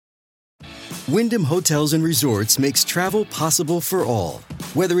Wyndham Hotels and Resorts makes travel possible for all.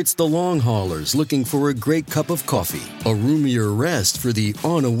 Whether it's the long haulers looking for a great cup of coffee, a roomier rest for the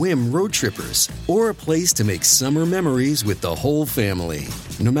on-a-whim road trippers, or a place to make summer memories with the whole family.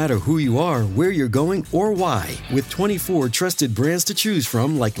 No matter who you are, where you're going, or why, with 24 trusted brands to choose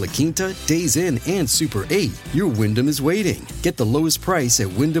from like La Quinta, Days Inn, and Super 8, your Wyndham is waiting. Get the lowest price at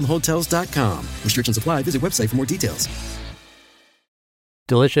WyndhamHotels.com. Restrictions apply. Visit website for more details.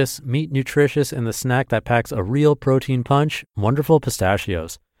 Delicious, meat nutritious, and the snack that packs a real protein punch, Wonderful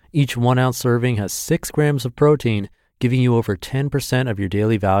Pistachios. Each 1 ounce serving has 6 grams of protein, giving you over 10% of your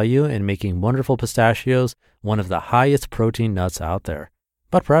daily value and making Wonderful Pistachios one of the highest protein nuts out there.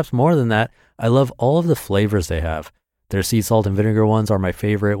 But perhaps more than that, I love all of the flavors they have. Their sea salt and vinegar ones are my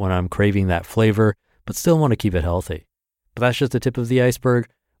favorite when I'm craving that flavor, but still want to keep it healthy. But that's just the tip of the iceberg.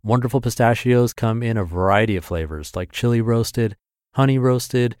 Wonderful Pistachios come in a variety of flavors like chili roasted, honey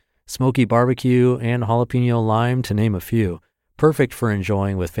roasted, smoky barbecue, and jalapeno lime, to name a few. Perfect for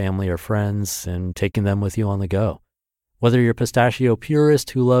enjoying with family or friends and taking them with you on the go. Whether you're a pistachio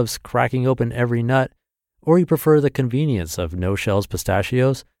purist who loves cracking open every nut, or you prefer the convenience of no-shells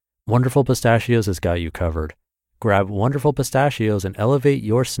pistachios, Wonderful Pistachios has got you covered. Grab Wonderful Pistachios and elevate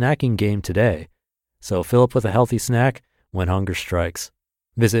your snacking game today. So fill up with a healthy snack when hunger strikes.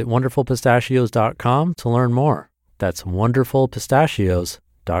 Visit wonderfulpistachios.com to learn more. That's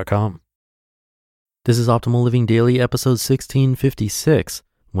wonderfulpistachios.com. This is Optimal Living Daily, episode 1656,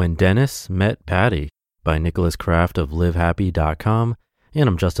 When Denis Met Patty, by Nicholas Kraft of livehappy.com. And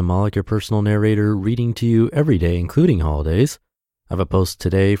I'm Justin Malik, your personal narrator, reading to you every day, including holidays. I have a post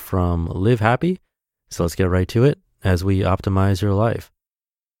today from Live Happy, so let's get right to it as we optimize your life.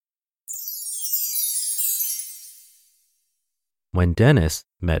 When Denis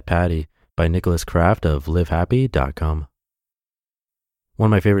Met Patty, by Nicholas Kraft of livehappy.com. One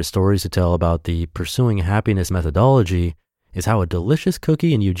of my favorite stories to tell about the pursuing happiness methodology is how a delicious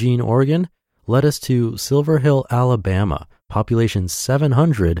cookie in Eugene, Oregon led us to Silver Hill, Alabama, population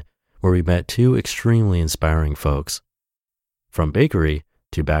 700, where we met 2 extremely inspiring folks. From bakery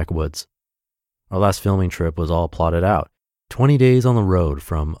to backwoods. Our last filming trip was all plotted out, 20 days on the road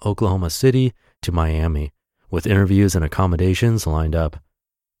from Oklahoma City to Miami, with interviews and accommodations lined up.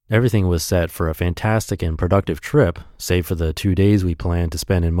 Everything was set for a fantastic and productive trip, save for the 2 days we planned to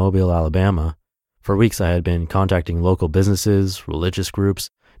spend in Mobile, Alabama. For weeks I had been contacting local businesses, religious groups,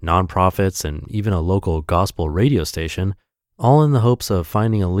 nonprofits, and even a local gospel radio station, all in the hopes of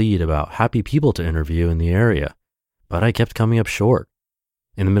finding a lead about happy people to interview in the area. But I kept coming up short.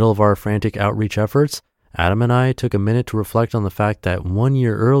 In the middle of our frantic outreach efforts, Adam and I took a minute to reflect on the fact that 1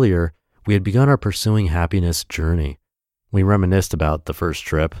 year earlier, we had begun our pursuing happiness journey. We reminisced about the first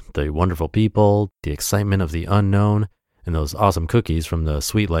trip, the wonderful people, the excitement of the unknown, and those awesome cookies from the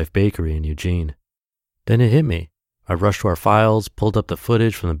Sweet Life Bakery in Eugene. Then it hit me. I rushed to our files, pulled up the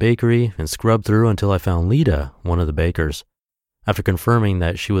footage from the bakery, and scrubbed through until I found Lita, one of the bakers. After confirming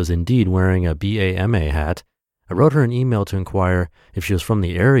that she was indeed wearing a BAMA hat, I wrote her an email to inquire if she was from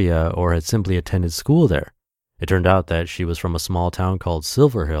the area or had simply attended school there. It turned out that she was from a small town called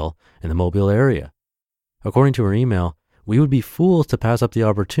Silver Hill in the Mobile area. According to her email, we would be fools to pass up the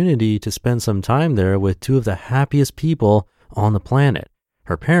opportunity to spend some time there with 2 of the happiest people on the planet,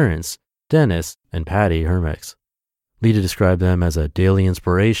 her parents, Denis and Patty Hermix. Lita described them as a daily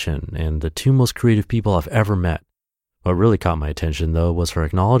inspiration and the 2 most creative people I've ever met. What really caught my attention, though, was her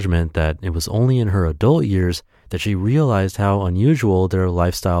acknowledgement that it was only in her adult years that she realized how unusual their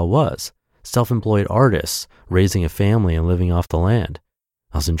lifestyle was. Self-employed artists, raising a family and living off the land.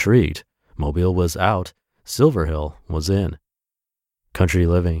 I was intrigued. Mobile was out. Silver Hill was in. Country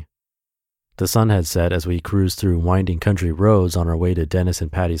living. The sun had set as we cruised through winding country roads on our way to Denis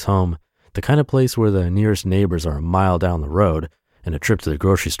and Patty's home, the kind of place where the nearest neighbors are a mile down the road and a trip to the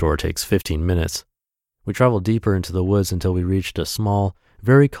grocery store takes 15 minutes. We traveled deeper into the woods until we reached a small,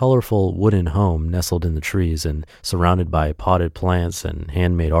 very colorful wooden home nestled in the trees and surrounded by potted plants and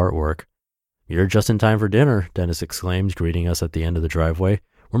handmade artwork. "You're just in time for dinner," Denis exclaimed, greeting us at the end of the driveway.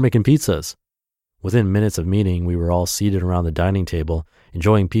 "We're making pizzas." Within minutes of meeting, we were all seated around the dining table,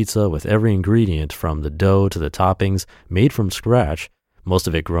 enjoying pizza with every ingredient from the dough to the toppings made from scratch, most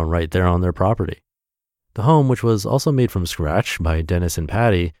of it grown right there on their property. The home, which was also made from scratch by Denis and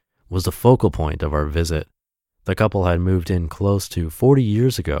Patty, was the focal point of our visit. The couple had moved in close to 40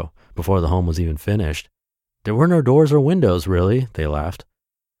 years ago, before the home was even finished. "There were no doors or windows, really," they laughed.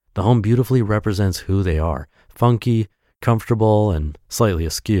 The home beautifully represents who they are, funky, comfortable, and slightly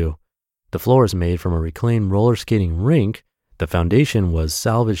askew. The floor is made from a reclaimed roller skating rink, the foundation was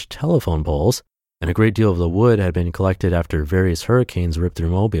salvaged telephone poles, and a great deal of the wood had been collected after various hurricanes ripped through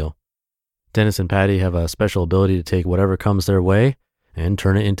Mobile. Dennis and Patty have a special ability to take whatever comes their way and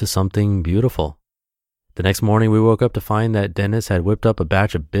turn it into something beautiful. The next morning, we woke up to find that Denis had whipped up a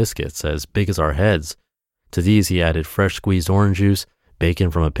batch of biscuits as big as our heads. To these, he added fresh squeezed orange juice,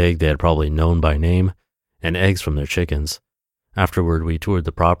 bacon from a pig they had probably known by name, and eggs from their chickens. Afterward, we toured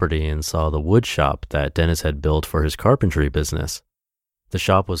the property and saw the wood shop that Denis had built for his carpentry business. The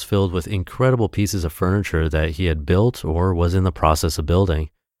shop was filled with incredible pieces of furniture that he had built or was in the process of building.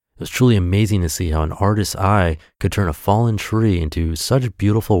 It was truly amazing to see how an artist's eye could turn a fallen tree into such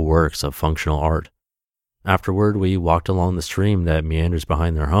beautiful works of functional art. Afterward, we walked along the stream that meanders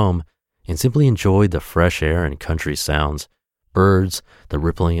behind their home and simply enjoyed the fresh air and country sounds, birds, the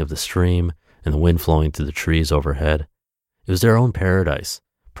rippling of the stream, and the wind flowing through the trees overhead. It was their own paradise,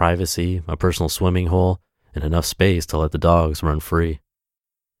 privacy, a personal swimming hole, and enough space to let the dogs run free.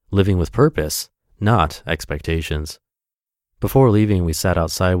 Living with purpose, not expectations. Before leaving, we sat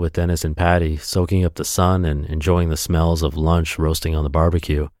outside with Denis and Patty, soaking up the sun and enjoying the smells of lunch roasting on the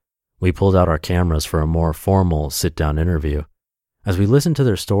barbecue. We pulled out our cameras for a more formal sit-down interview. As we listened to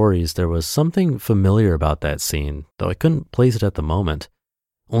their stories, there was something familiar about that scene, though I couldn't place it at the moment.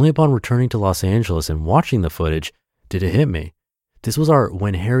 Only upon returning to Los Angeles and watching the footage did it hit me. This was our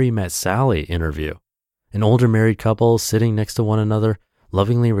When Harry Met Sally interview. An older married couple sitting next to one another,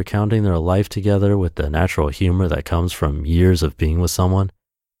 lovingly recounting their life together with the natural humor that comes from years of being with someone.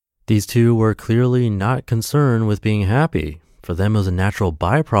 These two were clearly not concerned with being happy. For them, it was a natural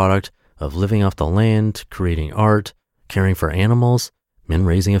byproduct of living off the land, creating art, caring for animals, and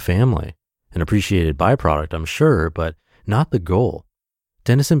raising a family. An appreciated byproduct, I'm sure, but not the goal.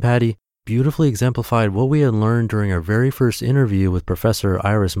 Denis and Patty beautifully exemplified what we had learned during our very first interview with Professor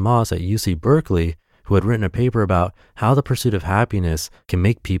Iris Moss at UC Berkeley, who had written a paper about how the pursuit of happiness can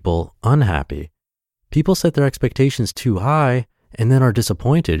make people unhappy. People set their expectations too high and then are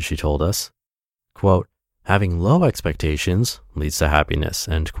disappointed, she told us. Quote, having low expectations leads to happiness,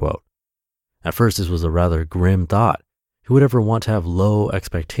 end quote. At first, this was a rather grim thought. Who would ever want to have low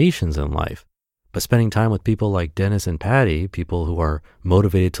expectations in life? But spending time with people like Denis and Patty, people who are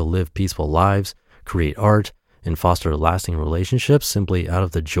motivated to live peaceful lives, create art, and foster lasting relationships simply out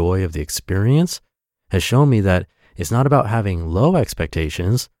of the joy of the experience, has shown me that it's not about having low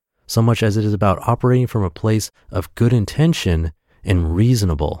expectations so much as it is about operating from a place of good intention and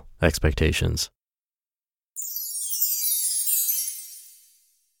reasonable expectations.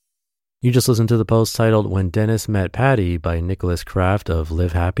 You just listened to the post titled When Denis Met Patty by Nicholas Kraft of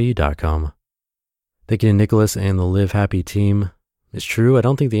LiveHappy.com. Thank you to Nicholas and the Live Happy team. It's true, I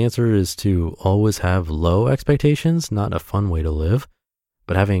don't think the answer is to always have low expectations, not a fun way to live.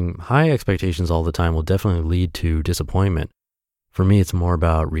 But having high expectations all the time will definitely lead to disappointment. For me, it's more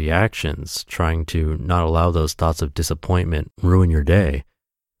about reactions, trying to not allow those thoughts of disappointment ruin your day.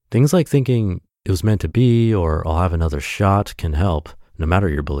 Things like thinking it was meant to be or I'll have another shot can help, no matter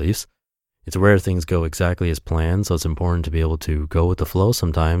your beliefs. It's rare things go exactly as planned, so it's important to be able to go with the flow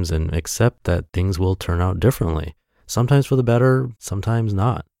sometimes and accept that things will turn out differently. Sometimes for the better, sometimes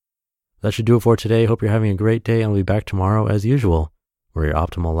not. That should do it for today. Hope you're having a great day, and I'll be back tomorrow as usual, where your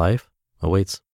optimal life awaits.